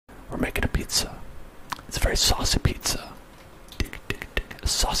It's a very saucy pizza.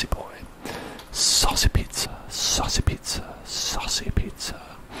 Saucy boy. Saucy pizza. Saucy pizza. Saucy pizza.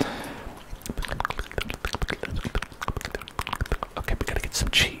 Okay, we gotta get some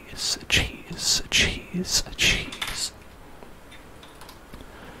cheese. Cheese. Cheese. Cheese.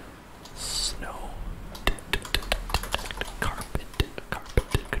 Snow. Carpet.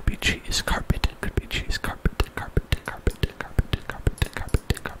 Carpet. Could be cheese. Carpet. Could be cheese. Carpet. Carpet. Carpet. Carpet. Carpet. Carpet.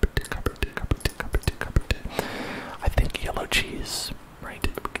 Carpet. Carpet. Carpet. Carpet. Carpet. I think yellow cheese, right?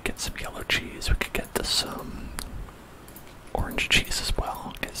 We could get some yellow cheese. We could get some orange cheese as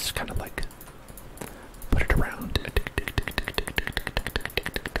well. It's kind of like put it around.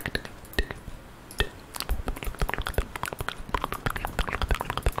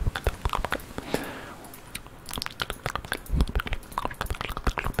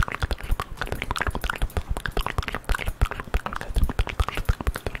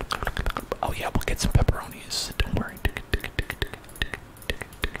 Oh yeah, we'll get some pepperonis. Don't worry.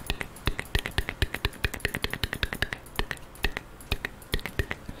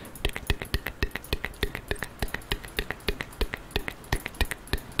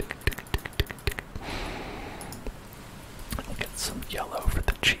 We'll get some yellow for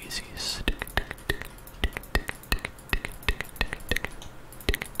the cheesies.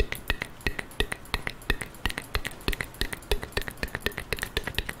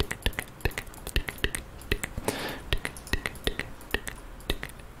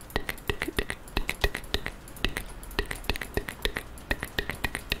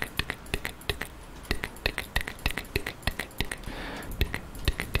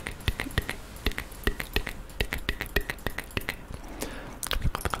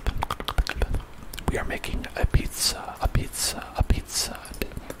 We are making a pizza, a pizza, a pizza,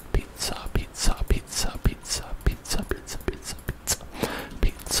 pizza, pizza, pizza, pizza, pizza, pizza, pizza, pizza,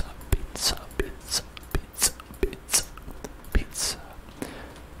 pizza, pizza, pizza, pizza, pizza,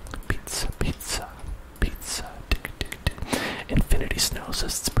 pizza, pizza, pizza, pizza. Infinity Snow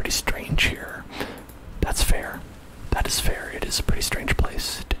says it's pretty strange here. That's fair. That is fair. It is a pretty strange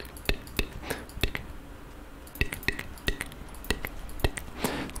place.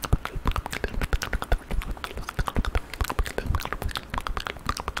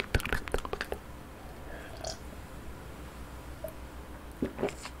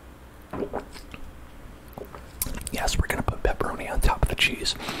 Yes, we're gonna put pepperoni on top of the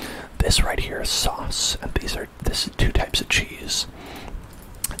cheese. This right here is sauce, and this is two types of cheese.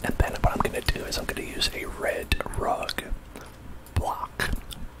 And then what I'm gonna do is I'm gonna use a red rug block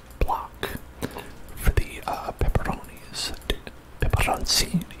for the pepperonis.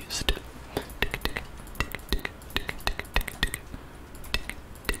 Pepperoncinis.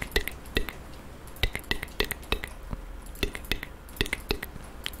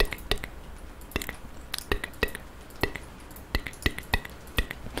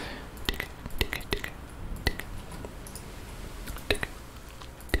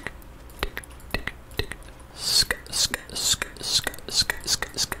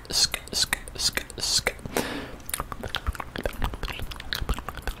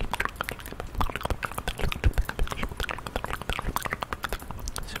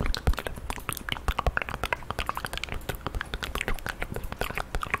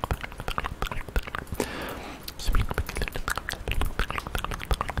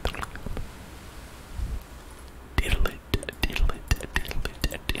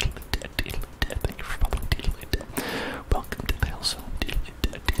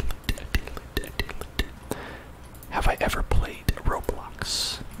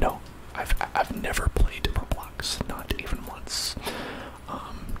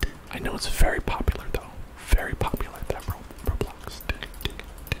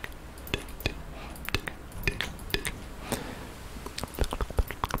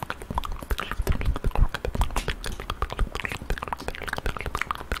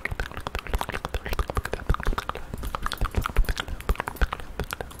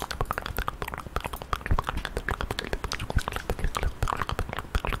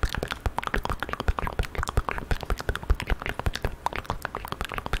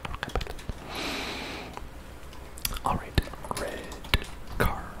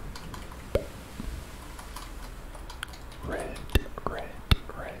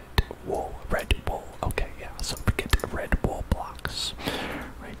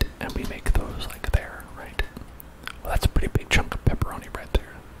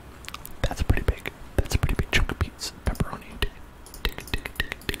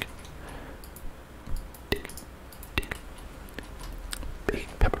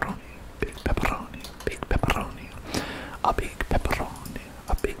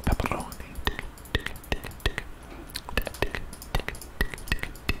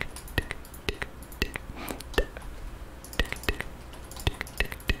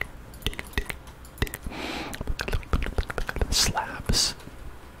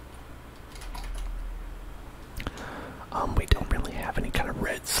 We don't really have any kind of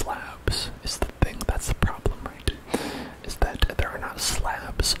red slabs, is the thing. That's the problem, right? Is that there are not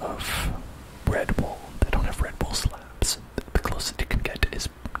slabs of red wool. They don't have red wool slabs. The closest you can get is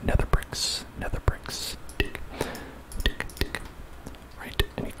nether bricks. Nether bricks. Dig, dig, dig. Right?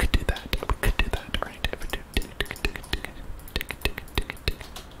 And you could do that. We could do that, right? If we do dig, dig, dig, dig, dig, dig, dig, dig, dig.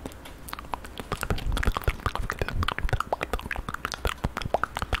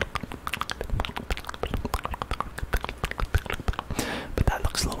 But that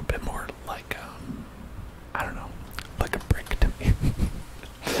looks a little bit more like, I don't know, like a brick to me.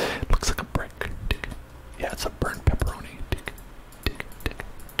 It looks like a brick. Yeah, it's a burnt pepperoni.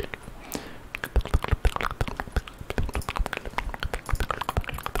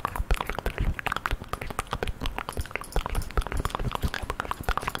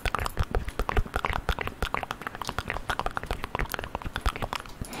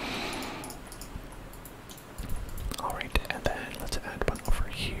 Alright, and then let's add one over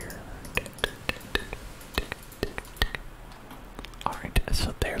here. Alright,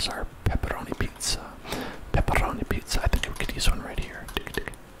 so there's our pepperoni pizza. Pepperoni pizza. I think we could use one right here.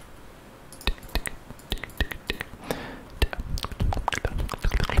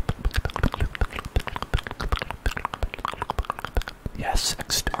 Yes,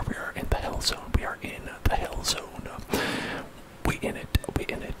 X-Star, we are in the hell zone. We are in the hell zone. We in it. We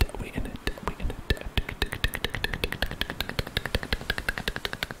in it. We in it. We in it.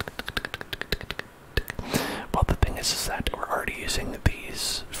 Well, the thing is that we're already using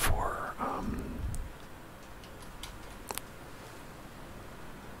these for,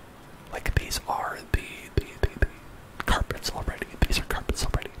 like these are the carpets already. These are carpets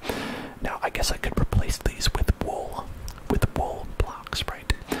already. Now, I guess I could replace these with wool blocks,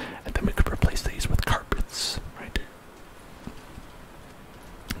 right? And then we could replace these with carpets, right?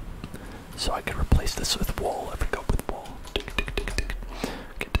 So I could replace this with wool if we go with wool.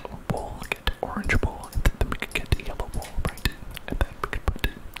 Get wool, get orange wool, and then we could get yellow wool, right? And then we could put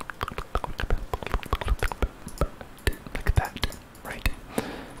like that, right?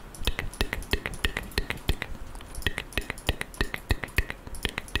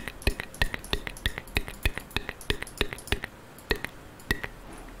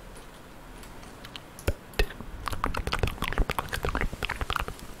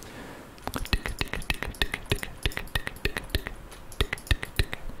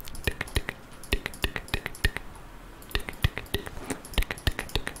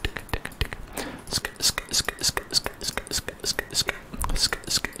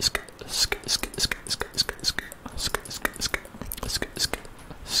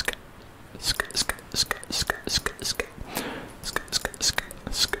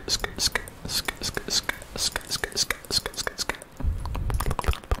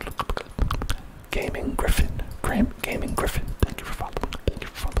 Gaming Griffin, thank you for following. Thank you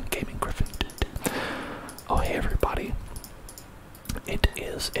for following Gaming Griffin. Oh, hey everybody. It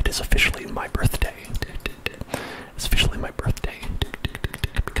is officially my birthday. It's officially my birthday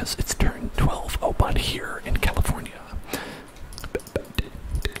because it's turned 12:01 here in California.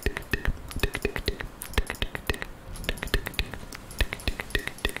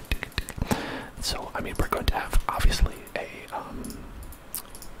 So, I mean, we're going to have obviously a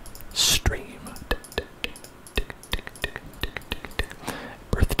stream.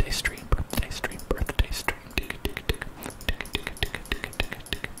 Birthday stream.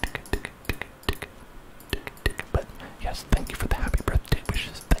 But yes, thank you for the happy birthday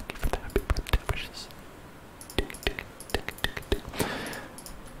wishes. Thank you for the happy birthday wishes.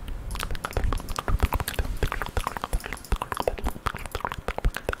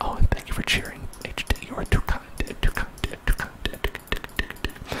 Oh, and thank you for cheering. HD, you are too kind. Too kind. Too kind.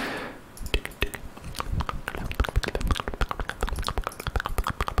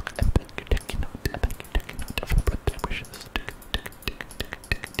 And thank you, taking note. Thank you, taking note of the birthday wishes.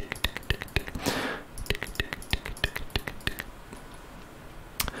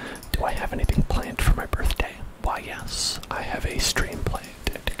 Do I have anything planned for my birthday? Why, yes, I have a stream planned.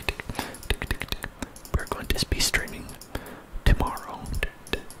 We're going to be streaming tomorrow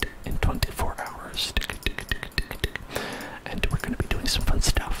in 24 hours. And we're going to be doing some fun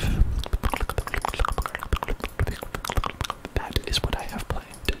stuff. That is what I have planned.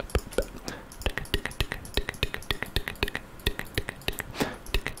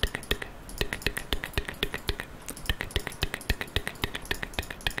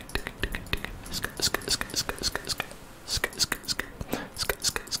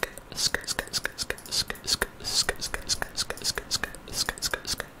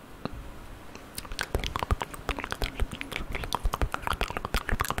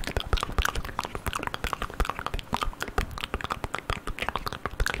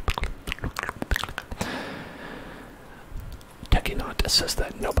 says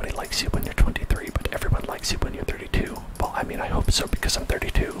that nobody likes you when you're 23, but everyone likes you when you're 32. Well, I mean, I hope so because I'm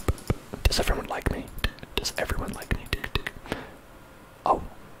 32. But does everyone like me? Does everyone like me? Oh,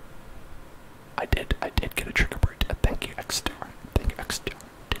 I did get a trigger word. Thank you, X-Star. Thank you, X-Star.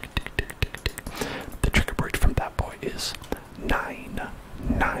 The trigger word from that boy is 9,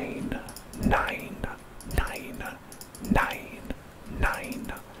 9, 9, 9, 9,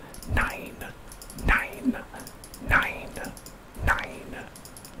 9, 9, 9, 9,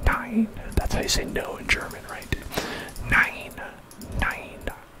 9. That's how you say no in German, right? 9, 9,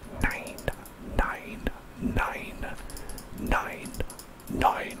 9, 9, 9, 9, 9,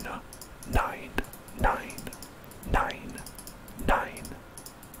 9, 9, 9, 9, 9,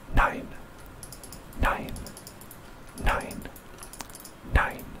 9, 9, 9, 9,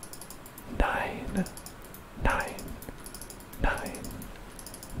 9, 9,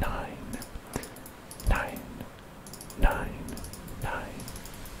 9, 9, 9, 9, 9, 9, 9,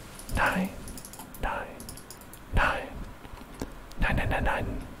 9, 9, 9, 9, 9,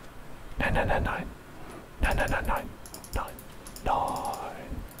 9, 9, 9, 9, 9, 9, 9.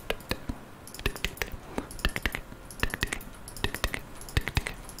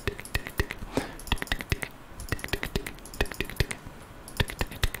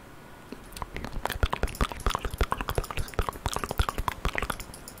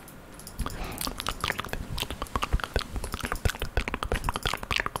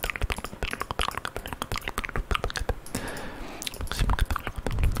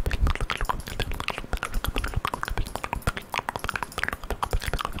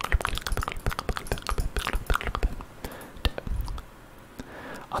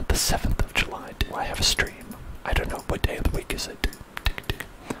 On the 7th of July, do I have a stream? I don't know. What day of the week is it?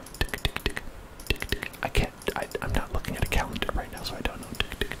 I can't. I'm not looking at a calendar right now, so I don't know.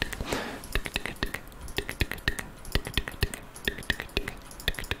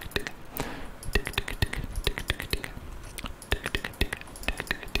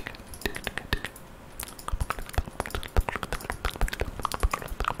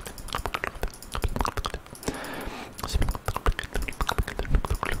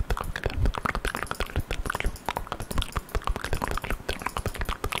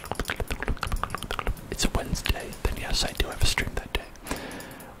 Wednesday, then yes, I do have a stream that day.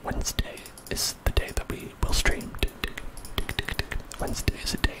 Wednesday is the day that we will stream. Wednesday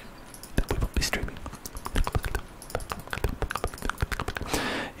is a day that we will be streaming.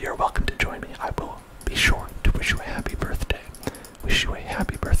 You're welcome to join me. I will be sure to wish you a happy birthday. Wish you a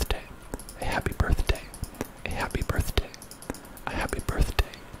happy birthday. A happy birthday. A happy birthday. A happy birthday.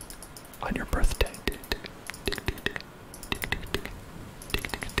 On your birthday.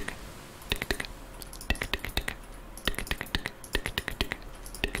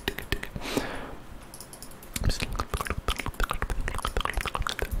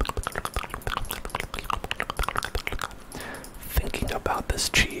 Thinking about this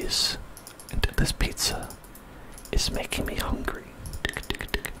cheese and this pizza is making me hungry.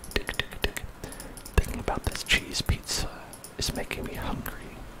 Thinking about this cheese pizza is making me hungry.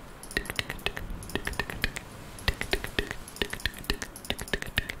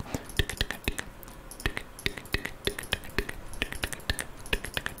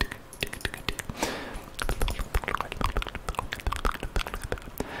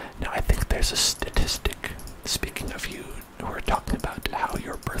 Now, I think there's a statistic, speaking of you, who are talking about how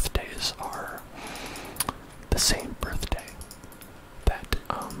your birthdays are the same birthday, that,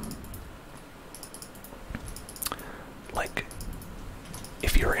 like,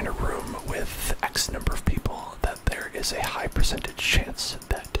 if you're in a room with X number of people, that there is a high percentage chance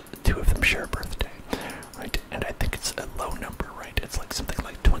that two of them share a birthday, right? And I think it's a low number, right? It's like something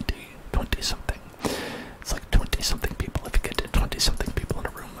like 20 something. It's like 20 something people. If you get to 20 something people in a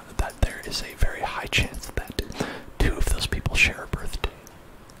room, that there is a very high chance that two of those people share a birthday.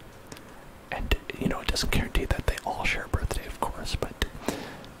 And, you know, it doesn't guarantee that they all share a birthday, of course, but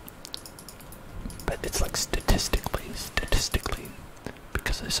it's like statistically,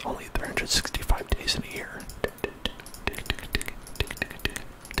 because there's only 365 days in a year,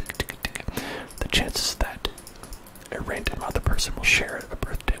 the chances that a random other person will share a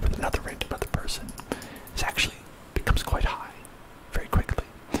birthday with another random other person is actually becomes quite high very quickly.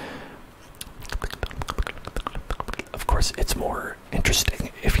 Of course, it's more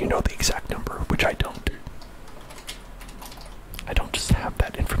interesting if you know the exact number, which I don't. I don't just have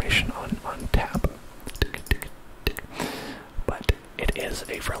that information on tab. But it is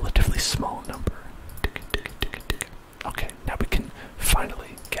a relatively small number. Okay, now we can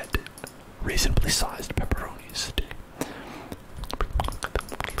finally get reasonably sized pepperonis.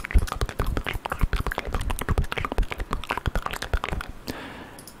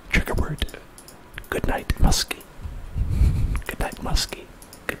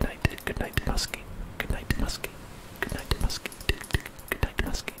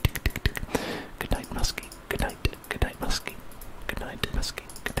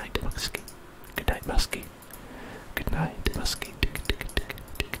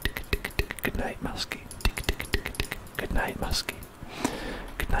 Good night, Muskie. Good night, Muskie.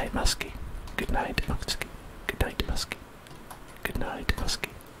 Good night, Muskie. Good night, Muskie. Good night, Muskie. Good night, Muskie.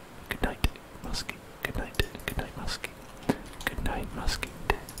 Good night, Muskie. Good night. Good night, Muskie. Good night, Muskie.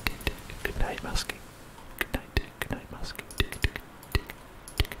 Good night, Muskie. Good night. Good night, Muskie.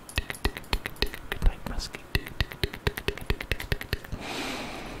 Good night, Muskie.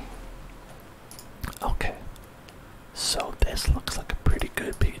 Okay. So this looks like a pretty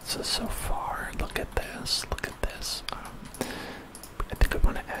good pizza so far. Look at this. Look at this. I think I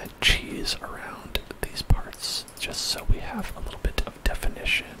want to add cheese around these parts just so we have a little bit of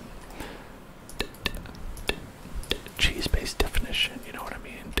definition. Cheese-based definition, you know what I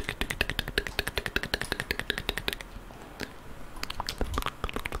mean?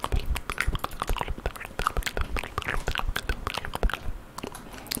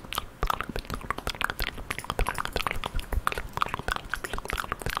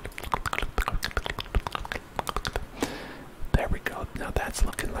 There we go. Now that's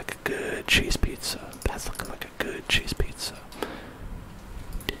looking like a good cheese pizza. That's looking like a good cheese pizza.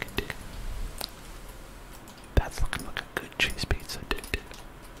 That's looking like a good cheese pizza.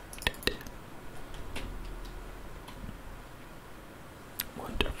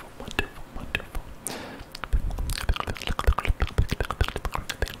 Wonderful, wonderful, wonderful.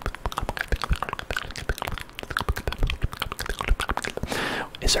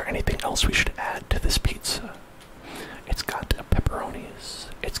 Is there anything else we should add to this pizza? It's got pepperonis.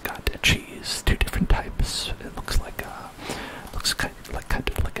 It's got cheese, two different types. It looks like kind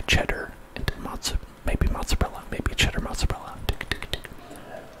of like a cheddar and mozzarella, maybe mozzarella, maybe cheddar mozzarella.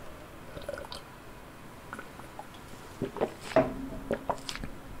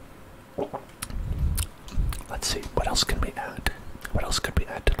 Let's see, what else can we add? What else could we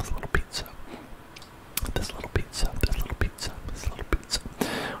add to this little pizza? This little pizza, this little pizza, this little pizza. We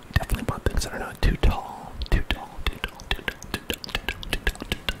definitely want things that are not too tall, too tall, too tall, too tall, too tall, too tall,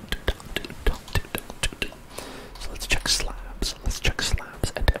 too tall, too tall, too tall, too tall, too tall. So let's check slabs. Let's check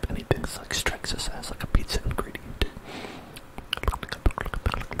slabs and if anything like strikes us as like a pizza ingredient.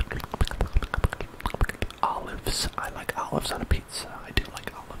 Olives. I like olives on a pizza. I do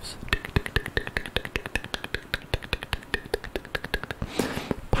like olives.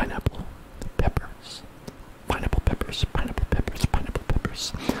 Pineapple peppers. Pineapple peppers. Pineapple peppers. Pineapple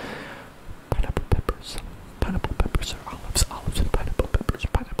peppers. Pineapple peppers. Pineapple peppers are olives. Olives and pineapple peppers.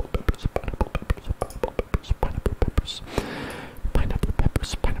 Pineapple peppers. Pineapple peppers. Pineapple peppers. Pineapple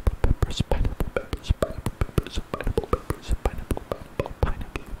peppers. Pineapple peppers. Pineapple peppers. Pineapple peppers. Pineapple peppers. Pineapple peppers. Pineapple.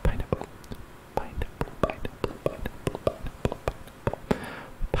 Pineapple. Pineapple. Pineapple.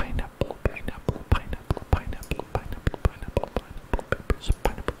 Pineapple. Pineapple. Pineapple. Pineapple. Pineapple. Pineapple. Pineapple. Pineapple. Pineapple peppers.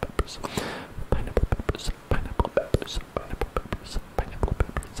 Pineapple peppers. Pineapple peppers. Pineapple peppers. Pineapple peppers. Pineapple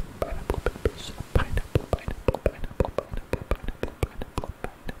peppers. Pineapple peppers. Pineapple. Pineapple. Pineapple. Pineapple.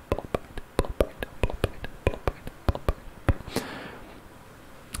 Pineapple.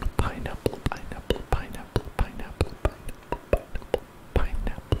 Pineapple. Pineapple. Pineapple. Pineapple.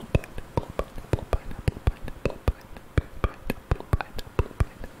 Pineapple. Pineapple. Pineapple. Pineapple. Pineapple.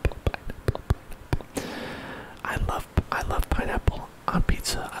 Pineapple. Pineapple. I love pineapple on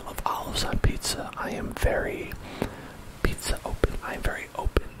pizza. I love olives on pizza. I am very pizza open. I am very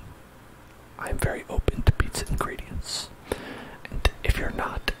open. I am very open to pizza ingredients. And if you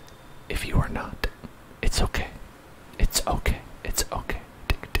are not, it's okay. It's okay. It's okay.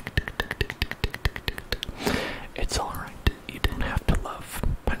 It's alright. You don't have to love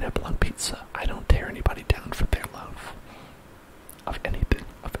pineapple on pizza. I don't tear anybody down for their love of anything,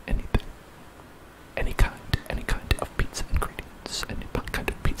 any kind of pizza ingredients, any kind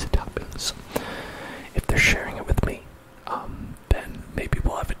of pizza toppings. If they're sharing it with me, then maybe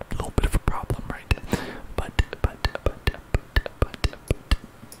we'll have a little bit of a problem, right? But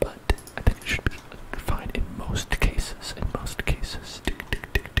I think it should be fine in most cases. In most cases.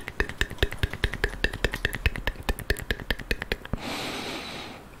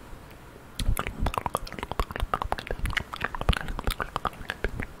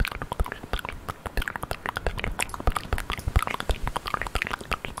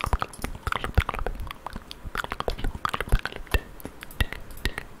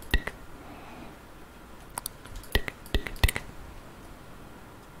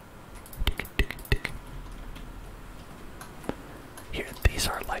 Here, these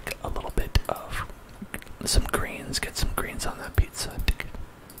are like a little bit of some greens. Get some greens on that pizza.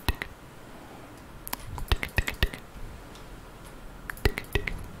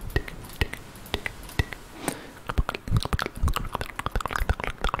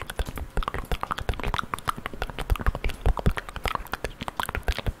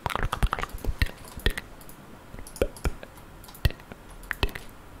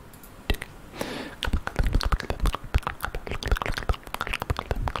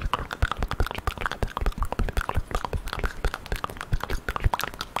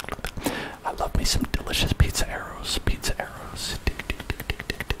 pizza arrows, pizza arrows.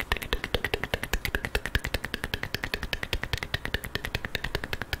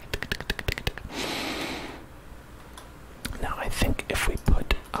 Now I think if we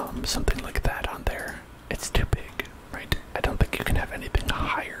put something like that on there, it's too big, right? I don't think you can have anything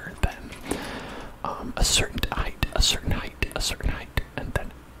higher than a certain height, a certain height, a certain height, and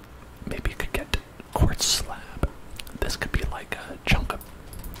then maybe you could get quartz slab. This could be like a chunk of,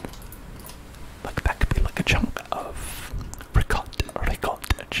 like that could be like a chunk of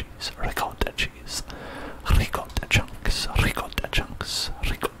ricotta cheese, ricotta cheese, ricotta chunks, ricotta chunks,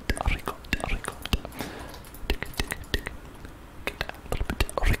 ricotta, ricotta, ricotta.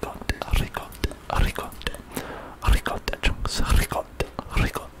 Ricotta chunks, ricotta,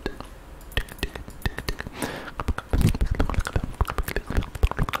 ricotta.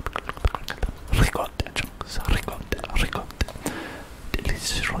 Ricotta chunks, ricotta, ricotta.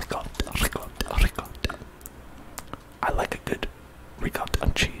 Delicious ricotta, ricotta, ricotta. I like a good ricotta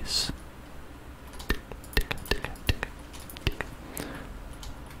on cheese.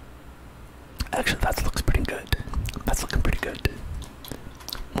 Actually, that looks pretty good. That's looking pretty good.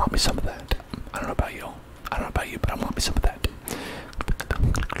 Want me some of that? I don't know about you. I don't know about you, but I want me some of that.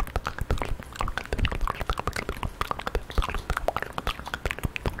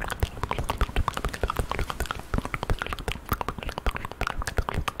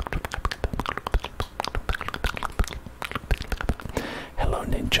 Hello,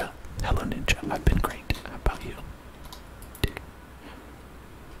 Ninja. Hello, Ninja. I've been great. How about you?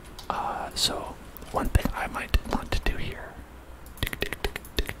 So one thing I might want to do here.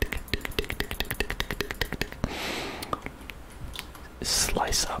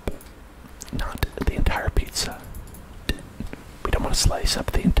 Slice up, not the entire pizza. We don't want to slice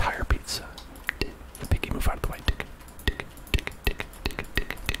up the entire pizza. Piggy, move out of the way.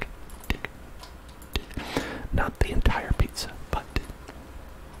 Not the entire pizza, but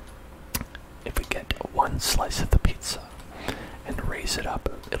if we get one slice of the pizza and raise it up,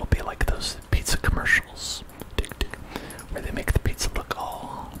 it'll be like those pizza commercials, where they make the pizza look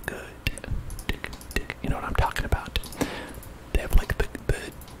all good. You know what I'm talking about? They have like the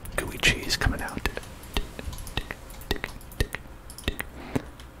gooey cheese coming out.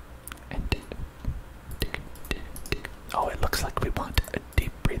 And oh, it looks like we want a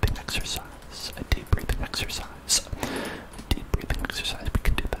deep breathing exercise. A deep breathing exercise. A deep breathing exercise. We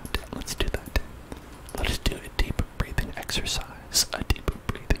can do that. Let's do that. Let us do a deep breathing exercise. A deep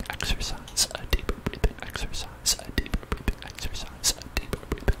breathing exercise. A deep breathing exercise. A deep breathing exercise. A deep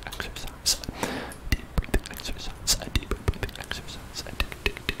breathing exercise. Deep breathing exercise. A deep breathing exercise.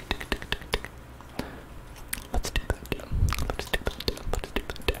 Let's do that. Let's do that. Let's do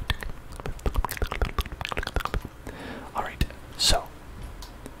that. Alright, so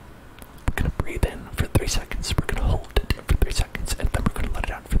we're gonna breathe in for 3 seconds. We're gonna hold it for 3 seconds, and then we're gonna let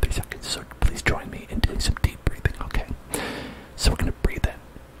it out for 3 seconds. So please join me in doing some deep breathing, okay? So we're gonna breathe in.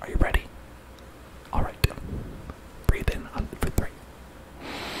 Are you ready? Alright. Breathe in for 3.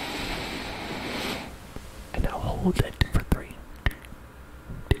 And now hold it for 3.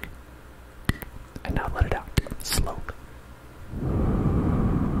 And now let it out slowly.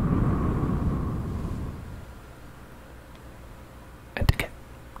 And again,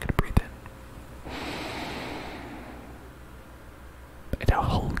 gonna breathe in. And now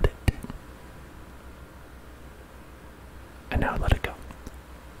hold it. And now let it go.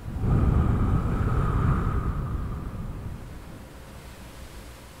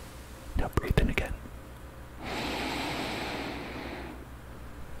 Now breathe in again.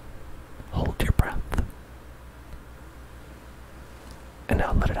 Hold your breath. And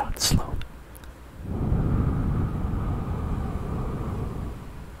now let it out slowly.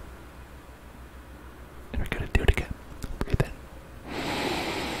 And we're going to do it again. Breathe in.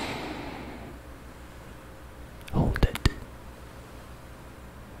 Hold it.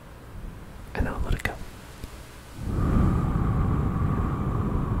 And now let it go.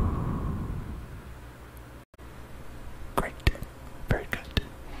 Great. Very good.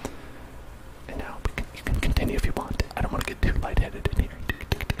 And now you can continue if you want. I don't want to get too lightheaded in here.